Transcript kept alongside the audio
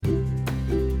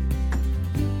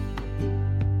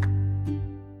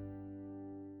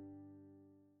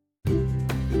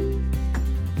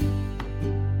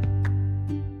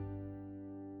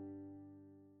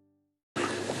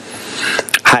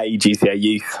Hey GCA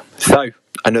Youth. So,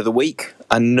 another week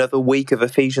of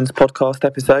Ephesians podcast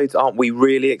episodes. Aren't we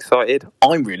really excited?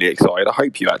 I'm really excited. I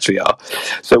hope you actually are.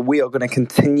 So we are going to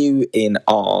continue in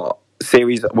our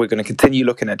series. We're going to continue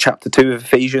looking at chapter 2 of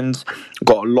Ephesians.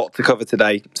 Got a lot to cover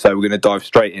today, so we're going to dive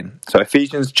straight in. So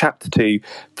Ephesians chapter 2,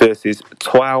 verses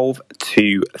 12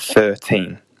 to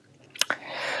 13.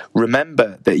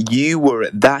 Remember that you were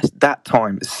at that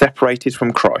time separated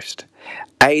from Christ,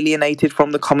 alienated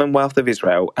from the commonwealth of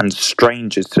Israel, and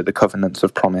strangers to the covenants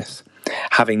of promise,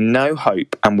 having no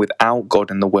hope and without God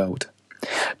in the world.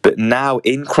 But now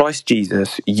in Christ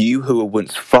Jesus, you who were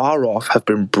once far off have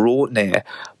been brought near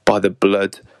by the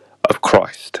blood of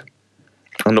Christ.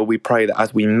 And Lord, we pray that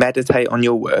as we meditate on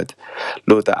your word,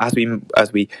 Lord, that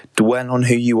as we dwell on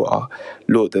who you are,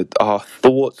 Lord, that our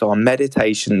thoughts, our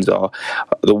meditations, the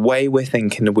way we're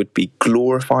thinking would be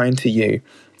glorifying to you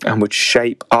and would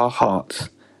shape our hearts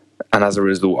and as a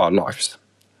result our lives.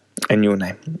 In your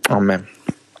name, amen.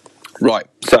 Right,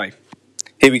 so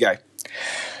here we go.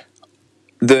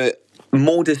 The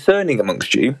more discerning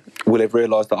amongst you will have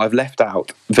realised that I've left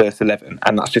out verse 11,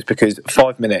 and that's just because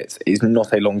 5 minutes is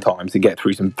not a long time to get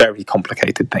through some very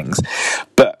complicated things.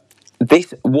 But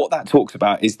what that talks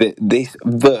about is that this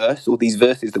verse, or these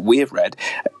verses that we have read,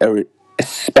 are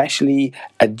especially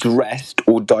addressed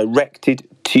or directed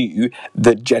to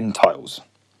the Gentiles.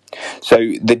 So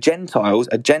the Gentiles,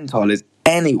 a Gentile is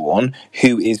anyone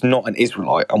who is not an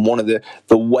Israelite, and one of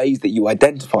the ways that you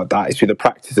identify that is through the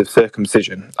practice of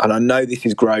circumcision. And I know this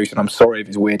is gross, and I'm sorry if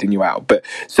it's weirding you out, but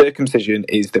circumcision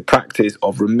is the practice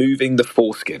of removing the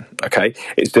foreskin, okay?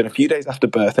 It's done a few days after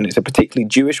birth, and it's a particularly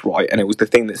Jewish rite, and it was the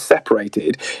thing that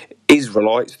separated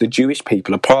Israelites, the Jewish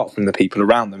people, apart from the people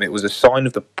around them. It was a sign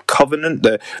of the covenant,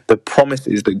 the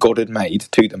promises that God had made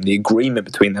to them, the agreement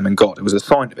between them and God. It was a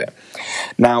sign of it.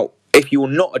 Now, if you're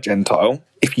not a Gentile,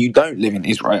 if you don't live in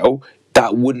Israel,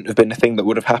 that wouldn't have been a thing that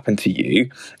would have happened to you.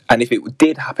 And if it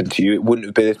did happen to you, it wouldn't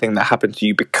have been a thing that happened to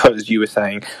you because you were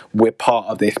saying, we're part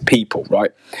of this people,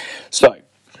 right? So,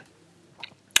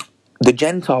 the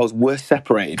Gentiles were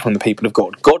separated from the people of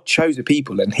God. God chose a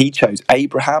people, and he chose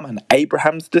Abraham and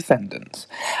Abraham's descendants.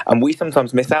 And we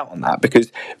sometimes miss out on that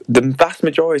because the vast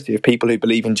majority of people who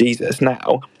believe in Jesus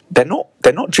now, they're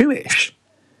not Jewish.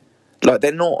 Like,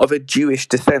 they're not of a Jewish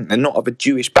descent, they're not of a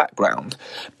Jewish background.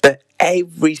 But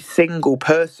every single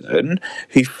person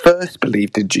who first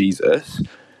believed in Jesus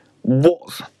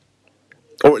was,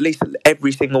 or at least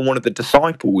every single one of the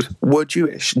disciples were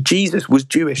Jewish. Jesus was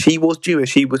Jewish, he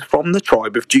was from the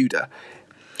tribe of Judah.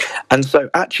 And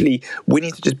so actually, we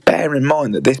need to just bear in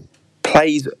mind that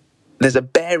there's a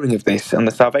bearing of this on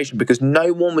the salvation, because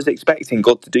no one was expecting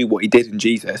God to do what he did in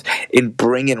Jesus in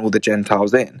bringing all the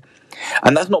Gentiles in.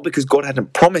 And that's not because God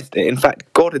hadn't promised it. In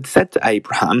fact, God had said to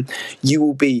Abraham, you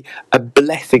will be a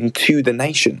blessing to the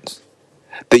nations,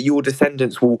 that your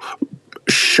descendants will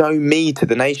show me to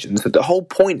the nations. So the whole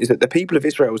point is that the people of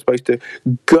Israel were supposed to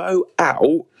go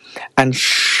out and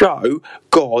show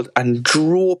God and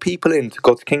draw people into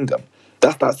God's kingdom.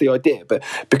 That's the idea. But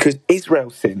because Israel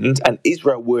sinned and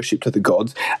Israel worshipped other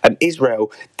gods and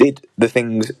Israel did the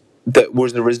things that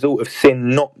was a result of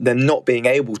sin, them not being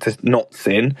able to not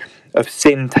sin, of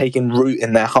sin taking root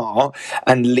in their heart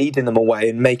and leading them away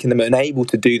and making them unable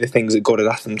to do the things that God had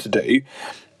asked them to do,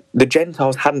 the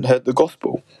Gentiles hadn't heard the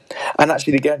gospel. And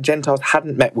actually the Gentiles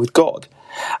hadn't met with God.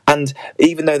 And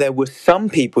even though there were some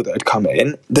people that had come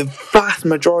in, the vast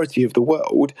majority of the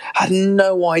world had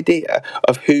no idea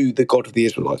of who the God of the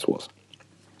Israelites was.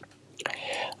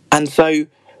 And so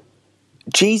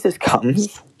Jesus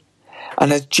comes,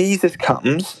 and as Jesus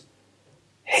comes,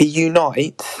 he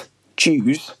unites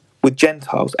Jews with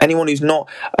Gentiles. Anyone who's not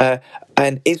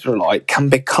an Israelite can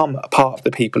become a part of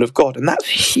the people of God. And that's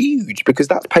huge, because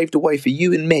that's paved a way for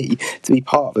you and me to be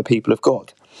part of the people of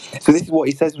God. So this is what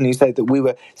he says when he said that we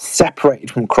were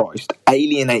separated from Christ,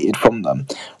 alienated from them,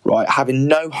 right? Having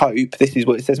no hope. This is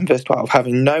what it says in verse 12,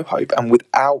 having no hope and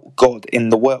without God in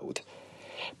the world.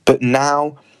 But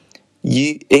now,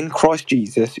 you in Christ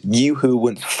Jesus, you who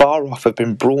were once far off have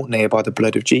been brought near by the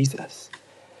blood of Jesus.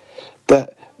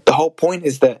 The whole point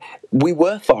is that we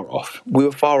were far off. We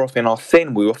were far off in our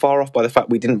sin. We were far off by the fact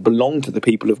we didn't belong to the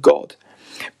people of God.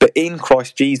 But in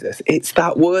Christ Jesus, it's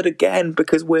that word again,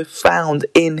 because we're found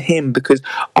in him, because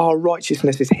our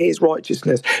righteousness is his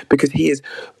righteousness, because he has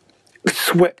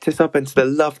swept us up into the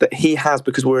love that he has,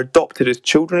 because we're adopted as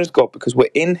children of God, because we're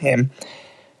in him.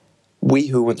 We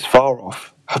who were once far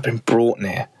off have been brought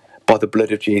near by the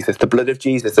blood of Jesus, the blood of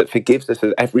Jesus that forgives us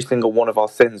of every single one of our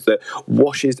sins, that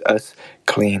washes us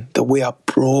clean, that we are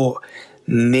brought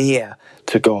near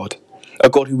to God, a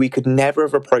God who we could never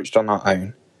have approached on our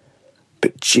own.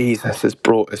 but Jesus has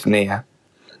brought us near.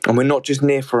 And we're not just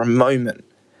near for a moment.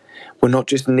 We're not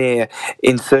just near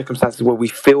in circumstances where we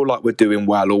feel like we're doing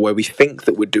well, or where we think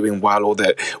that we're doing well, or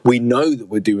that we know that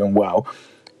we're doing well.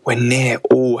 We're near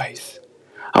always.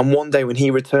 And one day when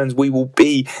he returns, we will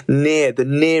be near, the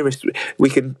nearest we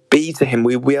can be to him.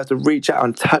 We'll be able to reach out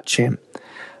and touch him,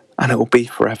 and it will be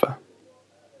forever.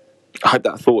 I hope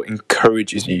that thought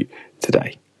encourages you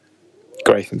today.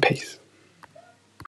 Grace and peace.